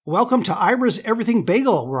Welcome to Ira's Everything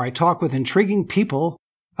Bagel, where I talk with intriguing people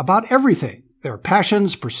about everything, their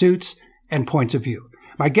passions, pursuits, and points of view.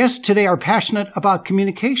 My guests today are passionate about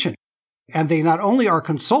communication, and they not only are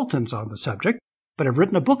consultants on the subject, but have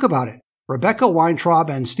written a book about it. Rebecca Weintraub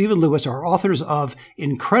and Stephen Lewis are authors of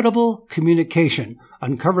Incredible Communication,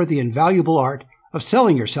 Uncover the Invaluable Art of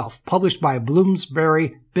Selling Yourself, published by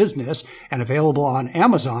Bloomsbury Business and available on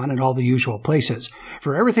Amazon and all the usual places.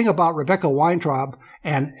 For everything about Rebecca Weintraub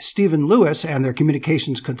and Stephen Lewis and their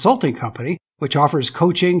communications consulting company, which offers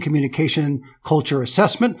coaching, communication culture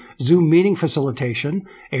assessment, Zoom meeting facilitation,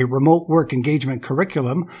 a remote work engagement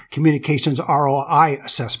curriculum, communications ROI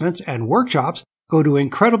assessments, and workshops, go to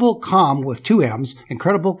IncredibleComm with two M's,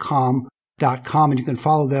 IncredibleComm.com, and you can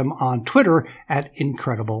follow them on Twitter at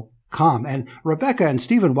IncredibleComm. And Rebecca and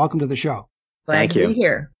Stephen, welcome to the show. Thank you. Glad to be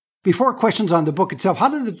here. Before questions on the book itself, how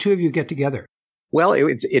did the two of you get together? Well,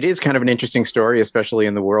 it is kind of an interesting story, especially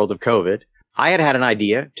in the world of COVID. I had an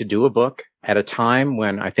idea to do a book at a time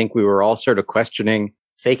when I think we were all sort of questioning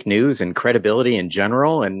fake news and credibility in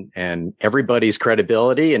general, and everybody's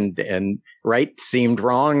credibility and right seemed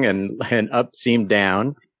wrong and up seemed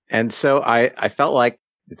down. And so I felt like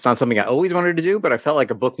it's not something I always wanted to do, but I felt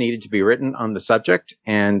like a book needed to be written on the subject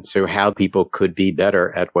and to how people could be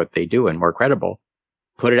better at what they do and more credible.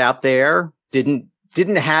 Put it out there, didn't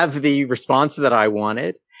have the response that I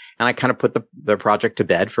wanted. And I kind of put the project to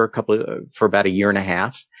bed for about a year and a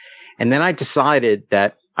half. And then I decided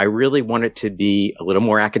that I really wanted to be a little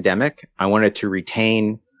more academic. I wanted to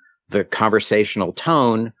retain the conversational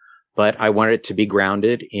tone, but I wanted it to be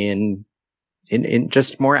grounded in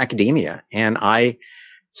just more academia. And I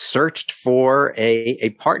searched for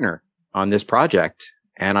a partner on this project.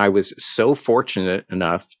 And I was so fortunate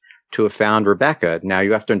enough to have found Rebecca. Now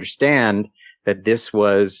you have to understand that this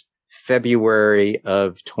was February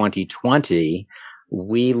of 2020.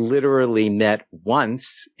 We literally met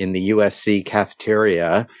once in the USC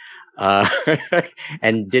cafeteria,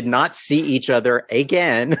 and did not see each other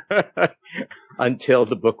again until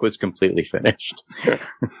the book was completely finished.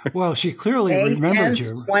 Well, she clearly remembered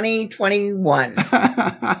you. 2021.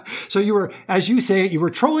 So you were, as you say, you were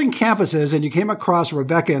trolling campuses and you came across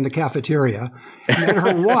Rebecca in the cafeteria. You met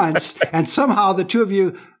her once, and somehow the two of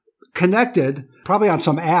you connected, probably on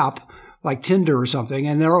some app like Tinder or something,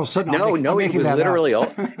 and they're all sudden. No, it was literally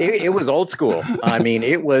it was old school. I mean,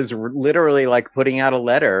 it was literally like putting out a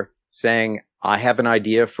letter saying, "I have an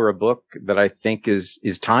idea for a book that I think is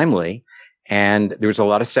timely." And there was a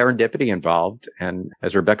lot of serendipity involved. And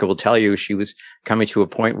as Rebecca will tell you, she was coming to a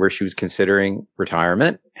point where she was considering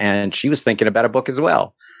retirement, and she was thinking about a book as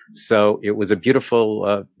well. So it was a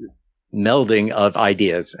beautiful melding of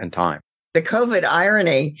ideas and time. The COVID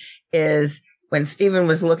irony is when Stephen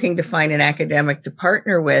was looking to find an academic to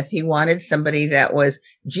partner with, he wanted somebody that was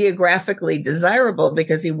geographically desirable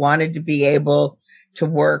because he wanted to be able to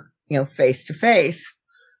work, face to face.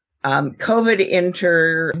 COVID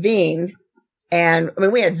intervened. And I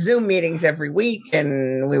mean, we had Zoom meetings every week,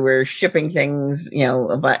 and we were shipping things,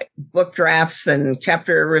 about book drafts and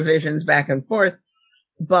chapter revisions back and forth.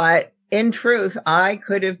 But in truth, I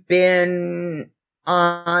could have been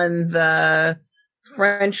on the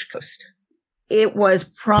French coast. It was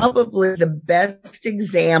probably the best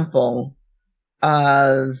example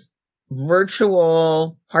of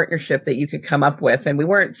virtual partnership that you could come up with. And we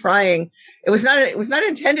weren't trying. It was not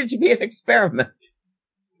intended to be an experiment.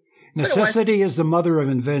 Necessity is the mother of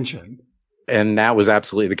invention. And that was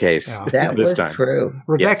absolutely the case. Yeah. That was true.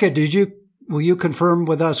 Rebecca, yes. Will you confirm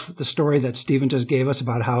with us the story that Stephen just gave us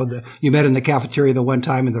about how you met in the cafeteria the one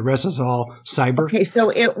time and the rest is all cyber? Okay, so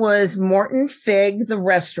it was Morton Fig, the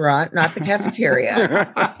restaurant, not the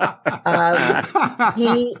cafeteria.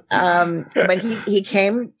 He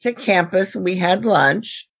came to campus. We had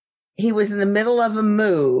lunch. He was in the middle of a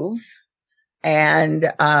move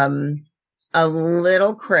and a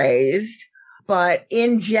little crazed, but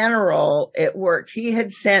in general, it worked. He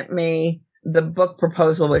had sent me the book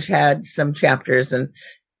proposal, which had some chapters, and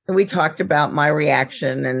we talked about my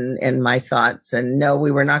reaction and my thoughts. And no, we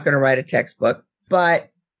were not going to write a textbook, but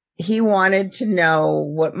he wanted to know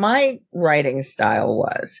what my writing style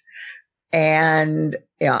was. And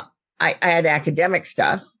I had academic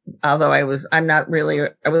stuff, although I was not really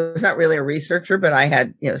a researcher, but I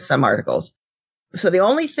had, some articles. So the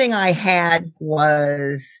only thing I had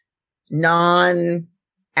was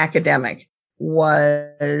non-academic,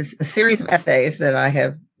 was a series of essays that I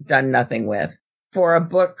have done nothing with for a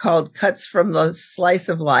book called Cuts from the Slice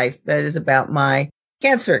of Life that is about my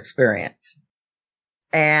cancer experience.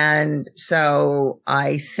 And so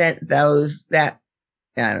I sent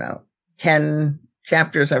 10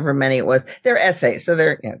 chapters, however many it was. They're essays, so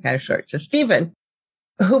they're kind of short. To Stephen,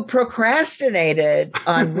 who procrastinated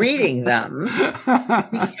on reading them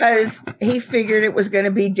because he figured it was going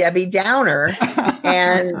to be Debbie Downer.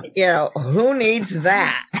 And, who needs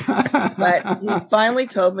that? But he finally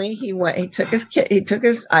told me he took his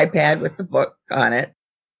iPad with the book on it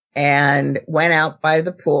and went out by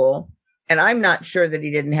the pool. And I'm not sure that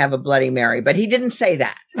he didn't have a Bloody Mary, but he didn't say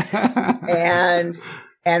that.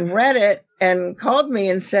 and read it and called me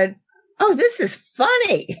and said, "Oh, this is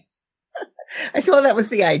funny." I said, well, that was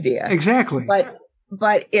the idea. Exactly.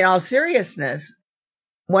 But in all seriousness,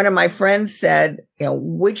 one of my friends said,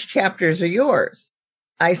 which chapters are yours?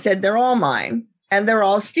 I said, they're all mine and they're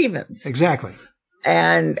all Stephen's. Exactly.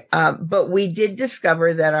 And, but we did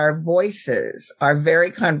discover that our voices are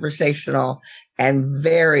very conversational and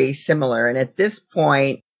very similar. And at this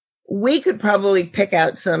point, we could probably pick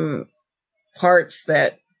out some parts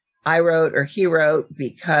that I wrote or he wrote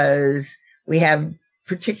because we have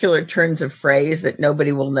particular turns of phrase that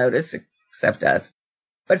nobody will notice except us.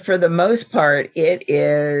 But for the most part, it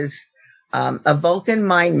is a Vulcan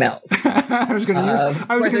mind melt. I was going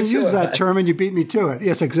to use that term and you beat me to it.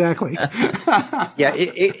 Yes, exactly. Yeah,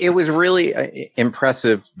 it was really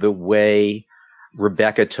impressive the way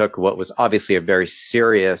Rebecca took what was obviously a very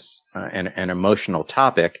serious and emotional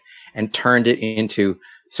topic and turned it into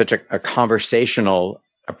such a conversational,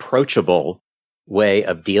 approachable way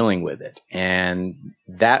of dealing with it. And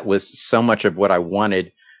that was so much of what I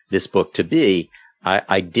wanted this book to be.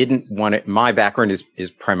 I didn't want it. My background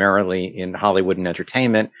is primarily in Hollywood and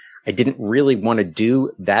entertainment. I didn't really want to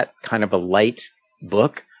do that kind of a light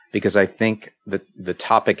book because I think that the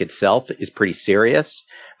topic itself is pretty serious,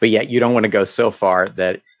 but yet you don't want to go so far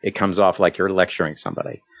that it comes off like you're lecturing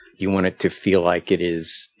somebody. You want it to feel like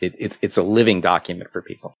it's a living document for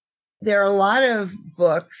people. There are a lot of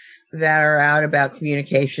books that are out about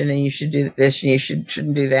communication and you should do this and you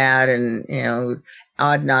shouldn't do that. And,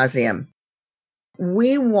 ad nauseum.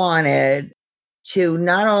 We wanted to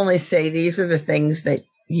not only say these are the things that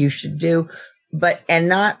you should do, and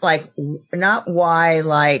not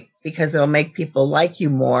why, because it'll make people like you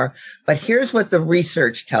more, but here's what the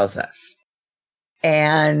research tells us.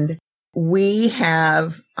 And we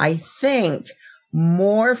have, I think,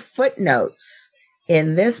 more footnotes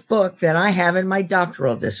in this book than I have in my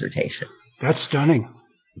doctoral dissertation. That's stunning.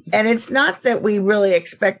 And it's not that we really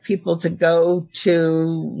expect people to go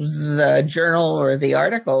to the journal or the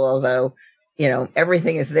article, although,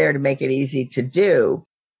 everything is there to make it easy to do.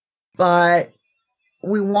 But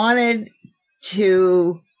we wanted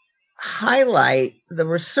to highlight the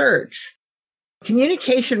research.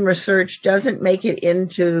 Communication research doesn't make it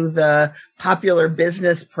into the popular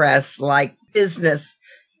business press like business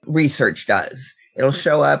research does. It'll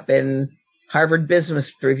show up in Harvard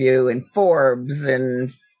Business Review and Forbes and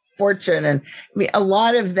Fortune. And a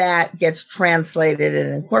lot of that gets translated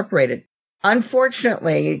and incorporated.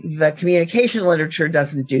 Unfortunately, the communication literature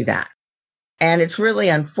doesn't do that. And it's really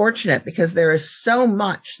unfortunate because there is so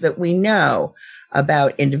much that we know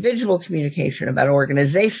about individual communication, about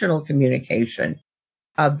organizational communication,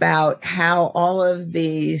 about how all of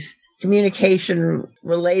these communication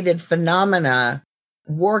related phenomena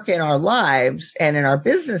work in our lives and in our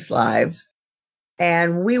business lives.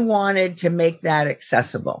 And we wanted to make that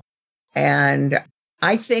accessible. And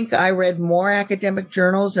I think I read more academic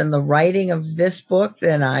journals in the writing of this book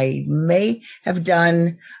than I may have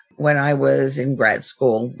done when I was in grad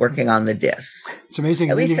school working on the DIS. It's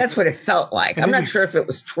amazing. At least that's what it felt like. I'm not sure if it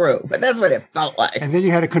was true, but that's what it felt like. And then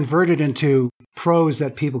you had to convert it into prose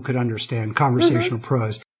that people could understand, conversational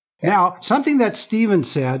prose. Yeah. Now, something that Stephen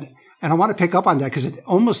said, and I want to pick up on that because it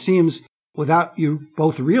almost seems, without you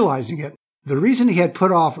both realizing it, the reason he had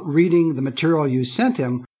put off reading the material you sent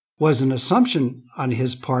him was an assumption on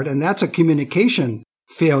his part, and that's a communication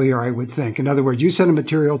failure, I would think. In other words, you sent him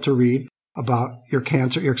material to read about your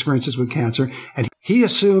cancer, your experiences with cancer, and he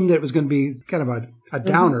assumed that it was going to be kind of a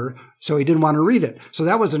downer, so he didn't want to read it. So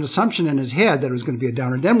that was an assumption in his head that it was going to be a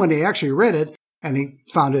downer. Then when he actually read it and he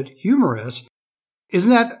found it humorous,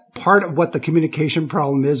 isn't that part of what the communication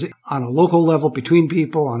problem is on a local level between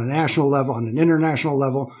people, on a national level, on an international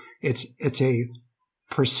level? It's a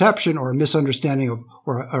perception or a misunderstanding of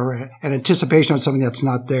or an anticipation of something that's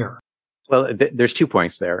not there. Well, there's 2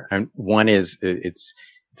 points there. And one is it's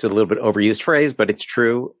a little bit overused phrase, but it's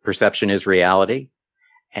true. Perception is reality.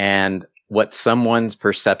 And what someone's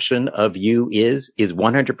perception of you is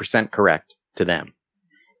 100% correct to them.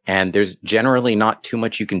 And there's generally not too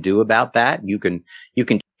much you can do about that. You can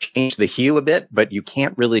change the hue a bit, but you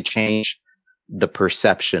can't really change the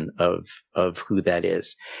perception of who that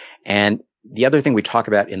is. And the other thing we talk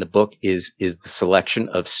about in the book is the selection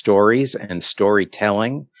of stories and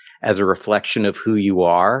storytelling as a reflection of who you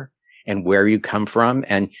are and where you come from.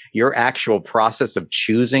 And your actual process of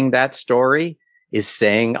choosing that story is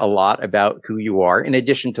saying a lot about who you are, in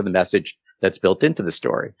addition to the message that's built into the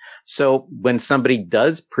story. So when somebody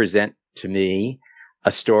does present to me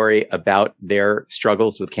a story about their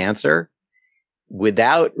struggles with cancer,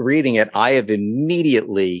 without reading it, I have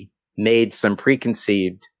immediately made some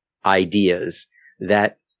preconceived ideas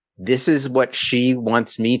that this is what she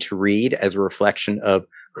wants me to read as a reflection of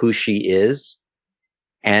who she is.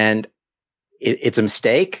 And it's a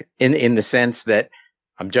mistake in the sense that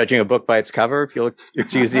I'm judging a book by its cover, if you'll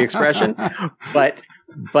excuse the expression, but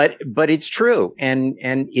it's true. And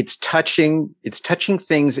it's touching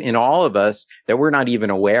things in all of us that we're not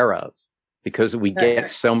even aware of, because we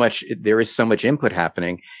get so much, there is so much input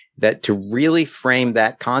happening, that to really frame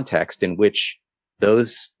that context in which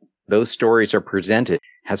those stories are presented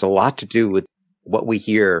has a lot to do with what we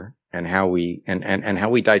hear and how we and how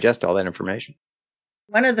we digest all that information.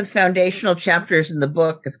 One of the foundational chapters in the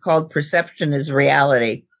book is called Perception is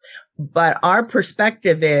Reality. But our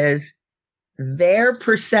perspective is their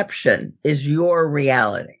perception is your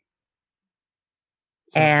reality.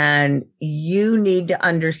 And you need to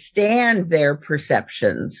understand their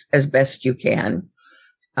perceptions as best you can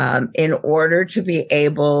in order to be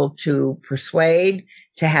able to persuade,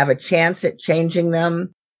 to have a chance at changing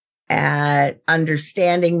them, at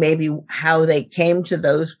understanding maybe how they came to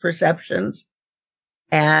those perceptions.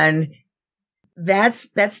 And that's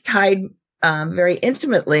tied very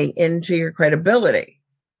intimately into your credibility,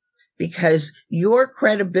 because your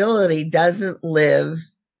credibility doesn't live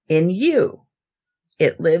in you.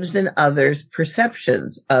 It lives in others'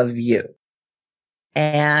 perceptions of you.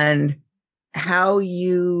 And how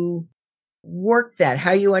you work that,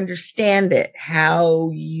 how you understand it, how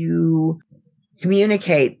you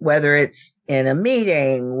communicate, whether it's in a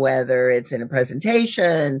meeting, whether it's in a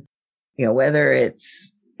presentation, whether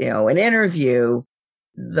it's, an interview,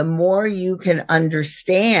 the more you can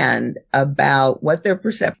understand about what their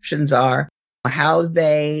perceptions are, how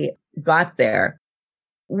they got there.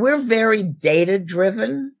 We're very data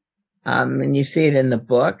driven, and you see it in the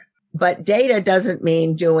book, but data doesn't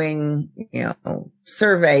mean doing,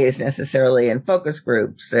 surveys necessarily and focus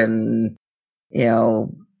groups and,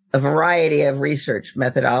 a variety of research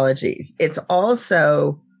methodologies. It's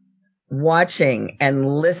also watching and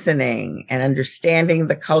listening and understanding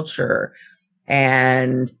the culture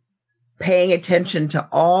and paying attention to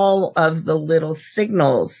all of the little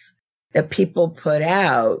signals that people put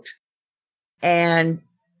out and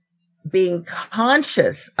being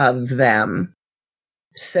conscious of them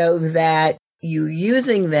so that you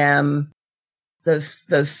using them, those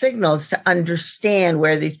signals, to understand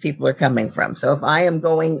where these people are coming from. So if I am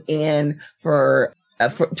going in for a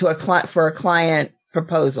client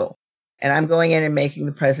proposal, and I'm going in and making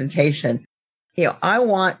the presentation, I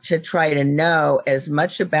want to try to know as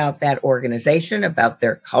much about that organization, about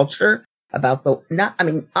their culture,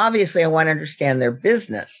 obviously I want to understand their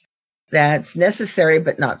business. That's necessary,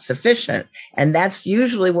 but not sufficient. And that's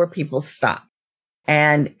usually where people stop.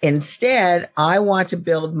 And instead, I want to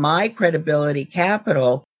build my credibility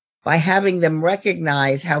capital by having them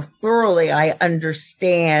recognize how thoroughly I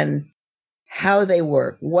understand how they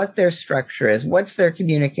work, what their structure is, what's their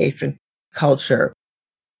communication culture,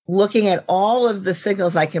 looking at all of the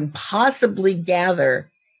signals I can possibly gather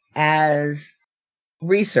as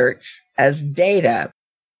research, as data,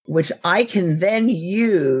 which I can then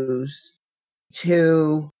use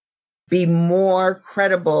to be more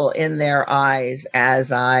credible in their eyes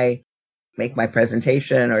as I make my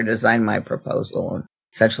presentation or design my proposal and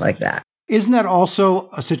such like that. Isn't that also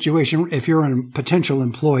a situation if you're a potential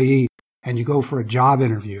employee and you go for a job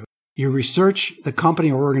interview? You research the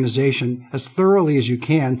company or organization as thoroughly as you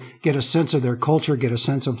can, get a sense of their culture, get a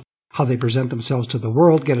sense of how they present themselves to the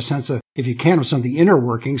world, get a sense of, if you can, of some of the inner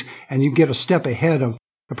workings, and you get a step ahead of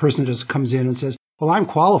a person that just comes in and says, well, I'm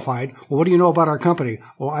qualified. Well, what do you know about our company?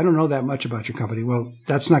 Well, I don't know that much about your company. Well,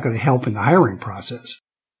 that's not going to help in the hiring process.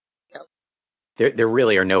 There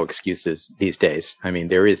really are no excuses these days. I mean,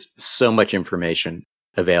 there is so much information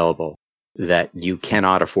available that you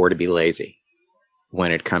cannot afford to be lazy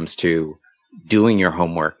when it comes to doing your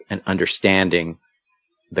homework and understanding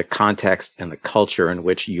the context and the culture in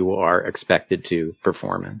which you are expected to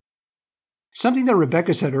perform in. Something that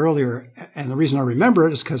Rebecca said earlier, and the reason I remember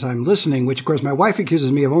it is because I'm listening, which of course my wife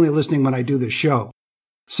accuses me of only listening when I do the show.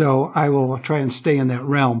 So I will try and stay in that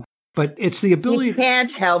realm. But it's the ability... You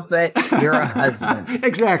can't help it. You're a husband.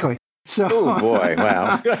 Exactly. So, oh boy,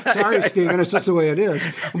 wow. Sorry, Stephen, it's just the way it is.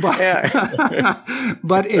 But,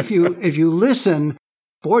 but if you listen,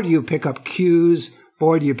 boy, do you pick up cues,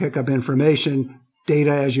 boy, do you pick up information,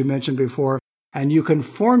 data, as you mentioned before, and you can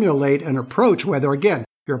formulate an approach, whether, again,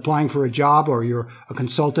 you're applying for a job or you're a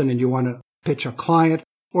consultant and you want to pitch a client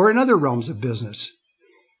or in other realms of business.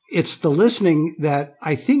 It's the listening that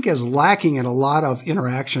I think is lacking in a lot of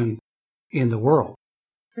interaction in the world.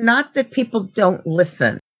 Not that people don't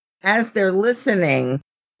listen. As they're listening,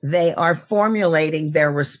 they are formulating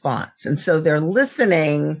their response. And so they're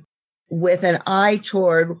listening with an eye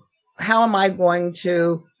toward, how am I going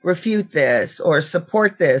to refute this or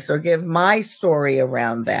support this or give my story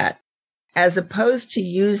around that, as opposed to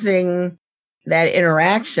using that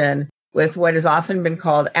interaction with what has often been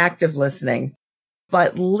called active listening,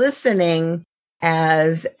 but listening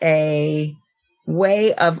as a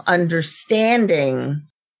way of understanding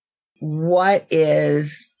what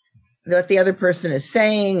the other person is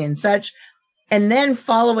saying and such, and then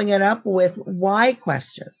following it up with why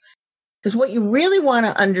questions. Because what you really want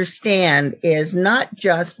to understand is not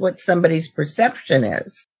just what somebody's perception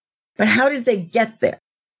is, but how did they get there?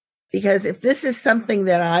 Because if this is something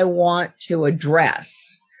that I want to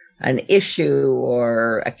address, an issue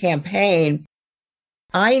or a campaign,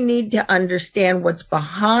 I need to understand what's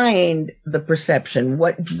behind the perception,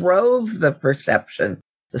 what drove the perception,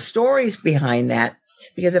 the stories behind that.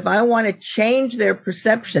 Because if I want to change their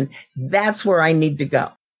perception, that's where I need to go.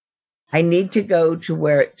 I need to go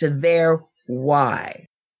to their why.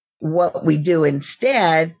 What we do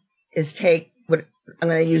instead is take what I'm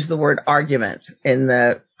going to use the word argument in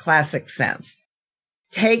the classic sense.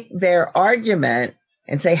 Take their argument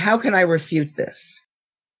and say, how can I refute this?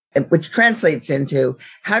 Which translates into,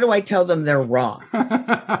 how do I tell them they're wrong?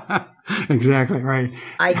 Exactly right.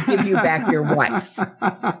 I give you back your wife.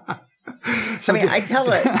 So I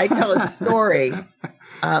tell a story,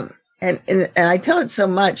 and I tell it so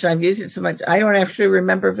much, I've used it so much, I don't actually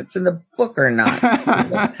remember if it's in the book or not.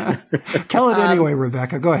 Tell it anyway,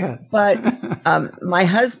 Rebecca. Go ahead. But my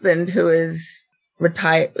husband, who is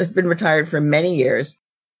retired, has been retired for many years,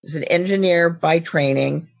 is an engineer by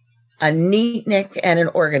training, a neatnik, and an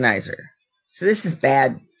organizer. So this is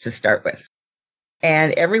bad to start with.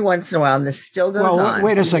 And every once in a while, and this still goes on.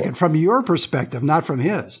 Wait a second. From your perspective, not from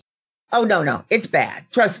his. Oh, no. It's bad.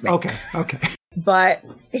 Trust me. Okay. But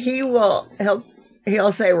he'll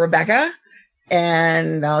say, Rebecca,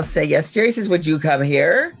 and I'll say, yes, Jerry. He says, would you come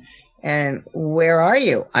here? And where are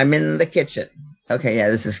you? I'm in the kitchen. Okay, yeah,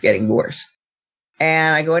 this is getting worse.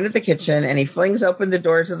 And I go into the kitchen and he flings open the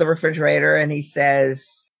doors of the refrigerator and he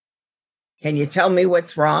says, can you tell me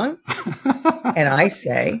what's wrong? And I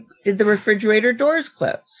say, did the refrigerator doors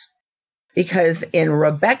close? Because in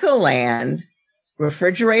Rebecca land,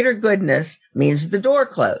 refrigerator goodness means the door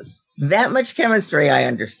closed. That much chemistry I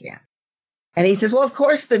understand. And he says, well, of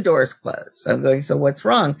course the door's closed. So I'm going, so what's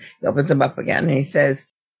wrong? He opens them up again and he says,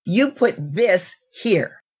 you put this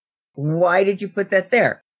here. Why did you put that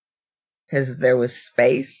there? Because there was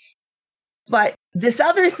space. But this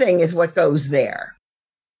other thing is what goes there.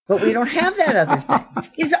 But we don't have that other thing.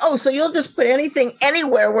 He said, oh, so you'll just put anything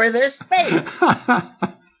anywhere where there's space.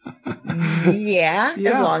 Yeah,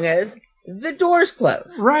 as long as the door's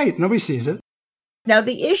closed. Right. Nobody sees it. Now,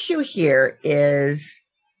 the issue here is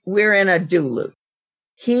we're in a do loop.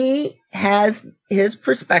 He has his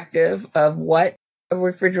perspective of what a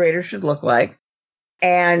refrigerator should look like.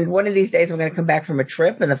 And one of these days I'm going to come back from a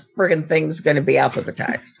trip and the friggin' thing's going to be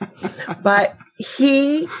alphabetized. But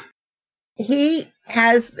he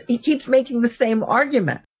keeps making the same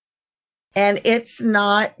argument and it's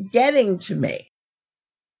not getting to me.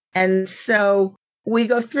 And so we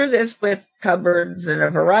go through this with cupboards and a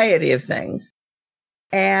variety of things.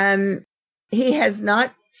 And he has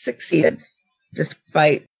not succeeded,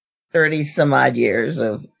 despite 30 some odd years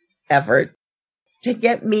of effort, to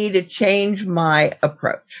get me to change my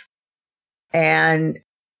approach. And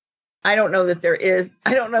I don't know that there is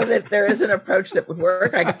an approach that would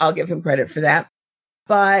work. I'll give him credit for that.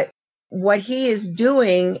 But what he is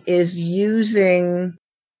doing is using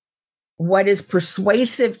what is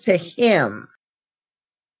persuasive to him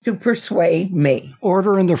to persuade me.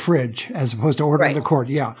 Order in the fridge as opposed to order in the court.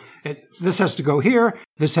 Yeah. This has to go here.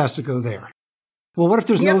 This has to go there. Well, what if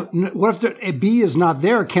there's what if a B is not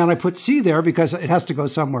there? Can't I put C there because it has to go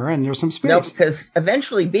somewhere and there's some space? No, because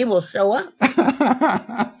eventually B will show up.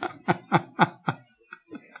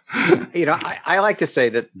 I like to say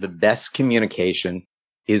that the best communication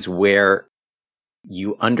is where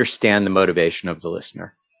you understand the motivation of the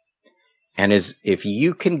listener. And if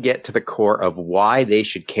you can get to the core of why they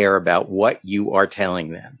should care about what you are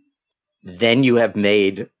telling them, then you have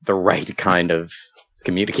made the right kind of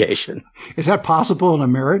communication. Is that possible in a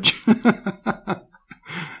marriage?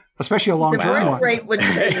 Especially a long-term one. Rate would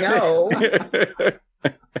say no.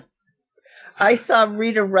 I saw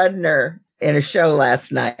Rita Rudner in a show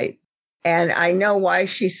last night, and I know why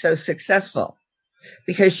she's so successful.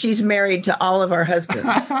 Because she's married to all of our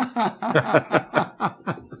husbands.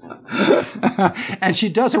 And she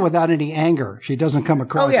does it without any anger. She doesn't come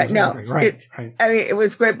across as angry. Right. I mean, it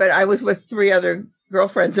was great, but I was with 3 other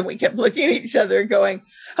girlfriends and we kept looking at each other going,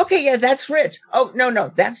 okay, yeah, that's Rich. Oh,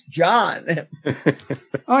 no, that's John.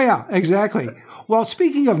 Oh, yeah, exactly. Well,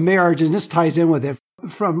 speaking of marriage, and this ties in with it,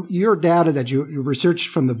 from your data that you researched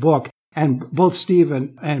from the book, and both Steve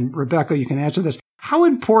and Rebecca, you can answer this. How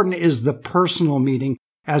important is the personal meeting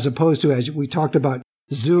as opposed to, as we talked about,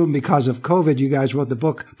 Zoom because of COVID? You guys wrote the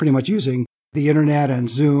book pretty much using the internet and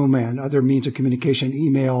Zoom and other means of communication,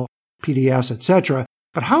 email, PDFs, etc.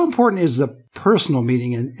 But how important is the personal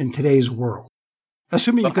meeting in today's world?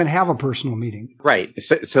 Assuming you can have a personal meeting. Right.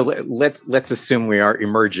 So let's assume we are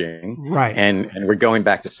emerging. Right. And we're going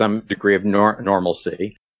back to some degree of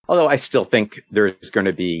normalcy. Although I still think there's going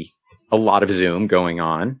to be a lot of Zoom going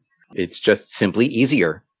on. It's just simply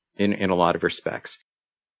easier in a lot of respects.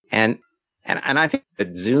 And I think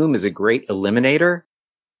that Zoom is a great eliminator.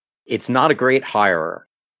 It's not a great hirer,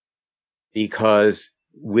 because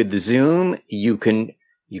with Zoom, you can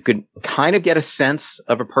kind of get a sense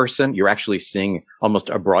of a person. You're actually seeing almost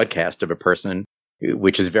a broadcast of a person,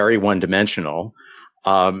 which is very one-dimensional.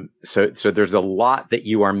 So there's a lot that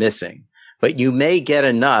you are missing, but you may get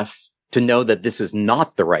enough to know that this is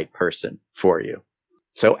not the right person for you.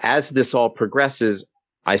 So as this all progresses,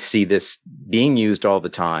 I see this being used all the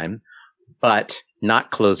time, but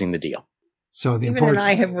not closing the deal. So the Stephen and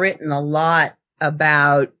I have written a lot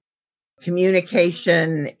about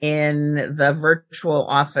communication in the virtual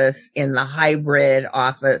office, in the hybrid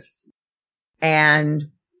office. And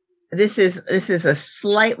this is a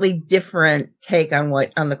slightly different take on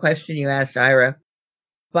the question you asked, Ira.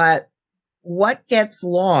 But what gets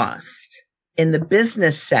lost in the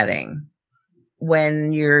business setting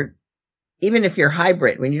when even if you're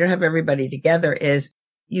hybrid, when you don't have everybody together, is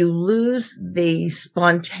you lose the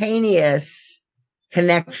spontaneous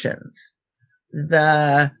connections,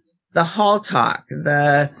 the hall talk,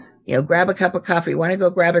 grab a cup of coffee, want to go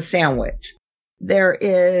grab a sandwich. There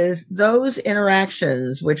is those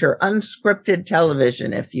interactions, which are unscripted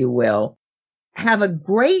television, if you will, have a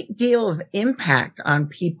great deal of impact on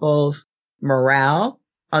people's morale,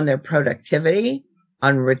 on their productivity,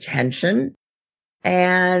 on retention.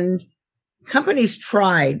 And companies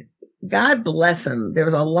tried, God bless them. There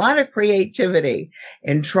was a lot of creativity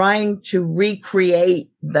in trying to recreate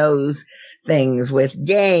those things with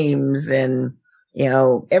games and,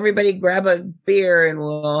 everybody grab a beer and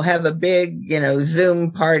we'll have a big,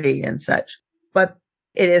 Zoom party and such. But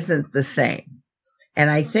it isn't the same.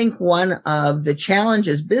 And I think one of the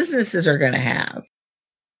challenges businesses are going to have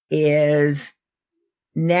is,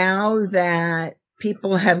 now that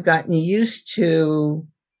people have gotten used to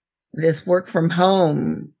this work from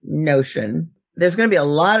home notion, there's going to be a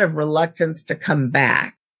lot of reluctance to come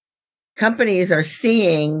back. Companies are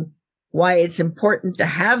seeing why it's important to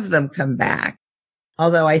have them come back.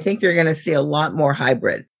 Although I think you're going to see a lot more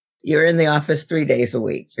hybrid. You're in the office 3 days a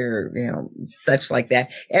week. You're, such like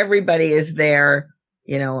that. Everybody is there,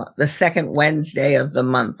 the second Wednesday of the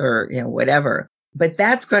month or, whatever. But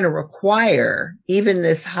that's going to require, even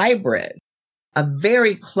this hybrid, a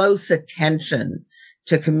very close attention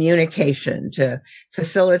to communication, to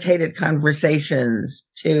facilitated conversations,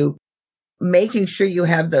 to making sure you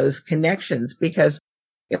have those connections. Because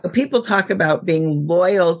people talk about being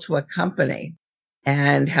loyal to a company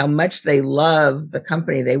and how much they love the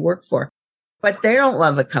company they work for, but they don't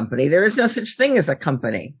love a company. There is no such thing as a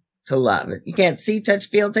company to love. You can't see, touch,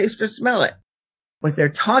 feel, taste, or smell it. What they're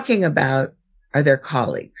talking about are their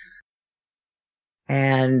colleagues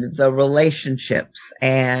and the relationships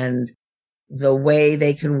and the way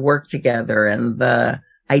they can work together and the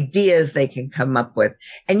ideas they can come up with.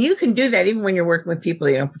 And you can do that even when you're working with people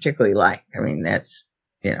you don't particularly like. I mean, that's,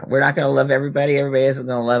 we're not going to love everybody. Everybody isn't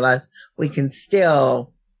going to love us. We can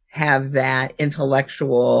still have that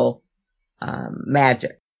intellectual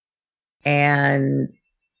magic. And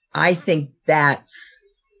I think that's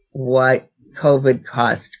what COVID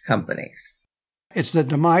cost companies. It's the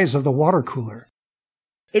demise of the water cooler.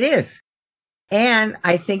 It is. And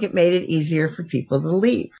I think it made it easier for people to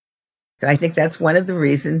leave. So I think that's one of the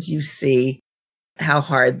reasons you see how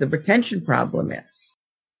hard the retention problem is.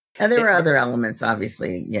 And there are other elements,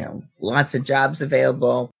 obviously, lots of jobs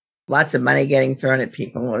available. lots of money getting thrown at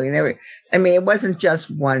people. I mean, it wasn't just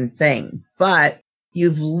one thing, but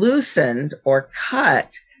you've loosened or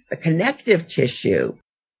cut the connective tissue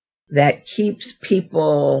that keeps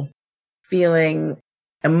people feeling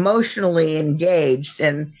emotionally engaged.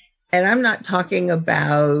 And I'm not talking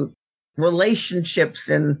about relationships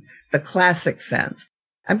in the classic sense.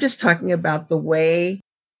 I'm just talking about the way,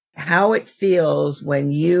 how it feels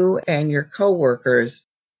when you and your coworkers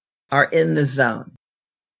are in the zone.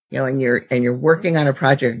 You know, and you're working on a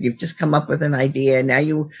project. You've just come up with an idea.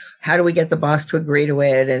 Now how do we get the boss to agree to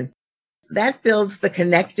it? And that builds the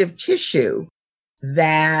connective tissue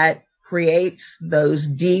that creates those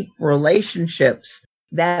deep relationships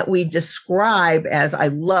that we describe as, I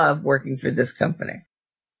love working for this company.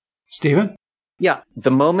 Stephen? Yeah.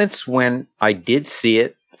 The moments when I did see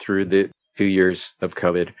it through the 2 years of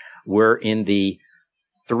COVID were in the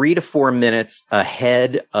 3 to 4 minutes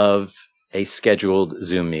ahead of a scheduled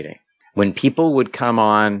Zoom meeting, when people would come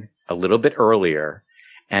on a little bit earlier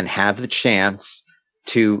and have the chance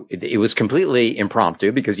to, it was completely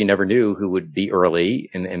impromptu because you never knew who would be early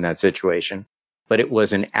in that situation, but it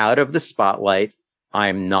was an out of the spotlight,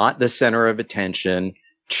 I'm not the center of attention,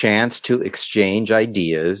 chance to exchange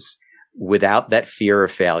ideas without that fear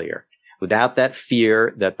of failure, without that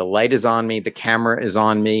fear that the light is on me, the camera is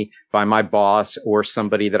on me by my boss or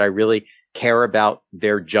somebody that I really care about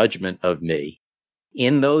their judgment of me.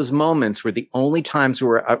 In those moments were the only times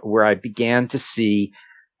where I began to see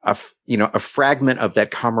a fragment of that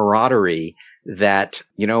camaraderie that,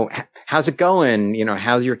 how's it going?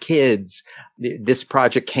 How's your kids? This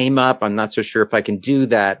project came up. I'm not so sure if I can do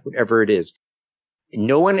that, whatever it is.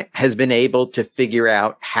 No one has been able to figure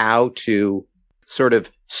out how to sort of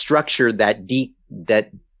structure that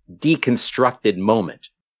deconstructed moment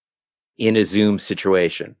in a Zoom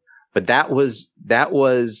situation. But that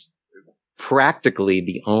was practically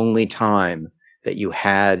the only time that you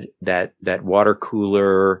had that water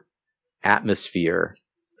cooler atmosphere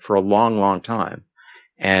for a long, long time.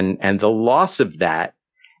 And the loss of that,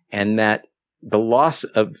 and that the loss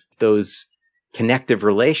of those connective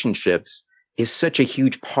relationships is such a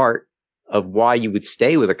huge part of why you would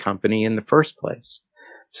stay with a company in the first place.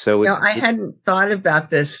 So I hadn't thought about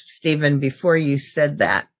this, Stephen, before you said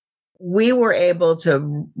that. We were able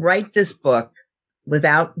to write this book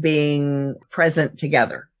without being present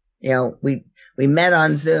together. We met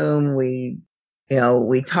on Zoom. We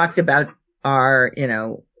talked about our,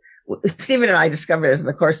 Stephen and I discovered as in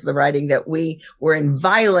the course of the writing that we were in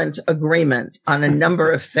violent agreement on a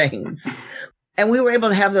number of things. And we were able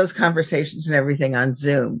to have those conversations and everything on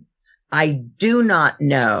Zoom. I do not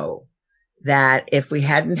know that if we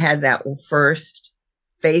hadn't had that first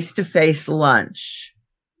face-to-face lunch,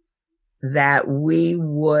 that we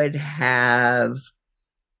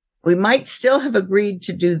might still have agreed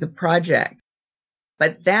to do the project.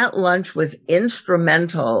 But that lunch was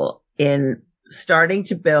instrumental in starting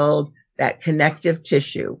to build that connective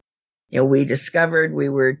tissue. We discovered we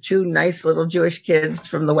were two nice little Jewish kids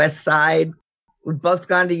from the West Side. We'd both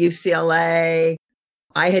gone to UCLA.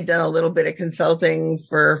 I had done a little bit of consulting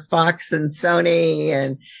for Fox and Sony.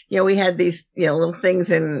 And, we had these, little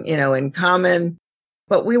things in common.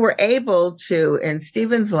 But we were able to, in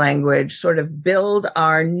Stephen's language, sort of build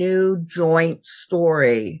our new joint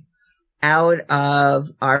story out of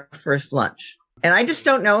our first lunch. And I just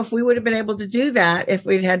don't know if we would have been able to do that if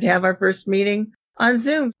we'd had to have our first meeting on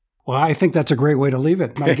Zoom. Well, I think that's a great way to leave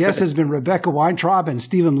it. My guest has been Rebecca Weintraub and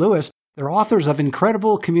Stephen Lewis. They're authors of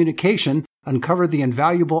Incredible Communication, Uncover the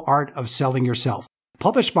Invaluable Art of Selling Yourself.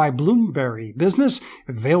 Published by Bloomsbury Business,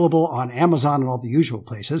 available on Amazon and all the usual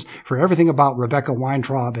places. For everything about Rebecca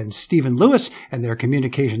Weintraub and Stephen Lewis and their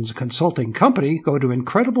communications consulting company, go to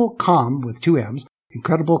IncredibleComm with 2 M's,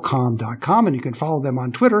 IncredibleComm.com, and you can follow them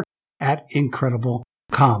on Twitter at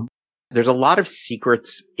IncredibleComm. There's a lot of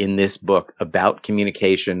secrets in this book about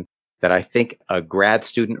communication that I think a grad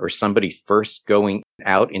student or somebody first going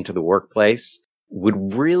out into the workplace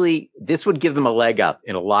this would give them a leg up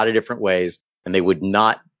in a lot of different ways. And they would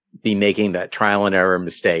not be making that trial and error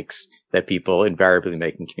mistakes that people invariably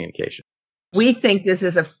make in communication. We think this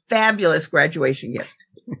is a fabulous graduation gift.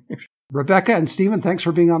 Rebecca and Stephen, thanks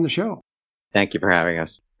for being on the show. Thank you for having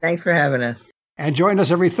us. Thanks for having us. And join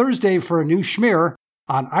us every Thursday for a new schmear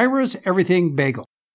on Ira's Everything Bagel.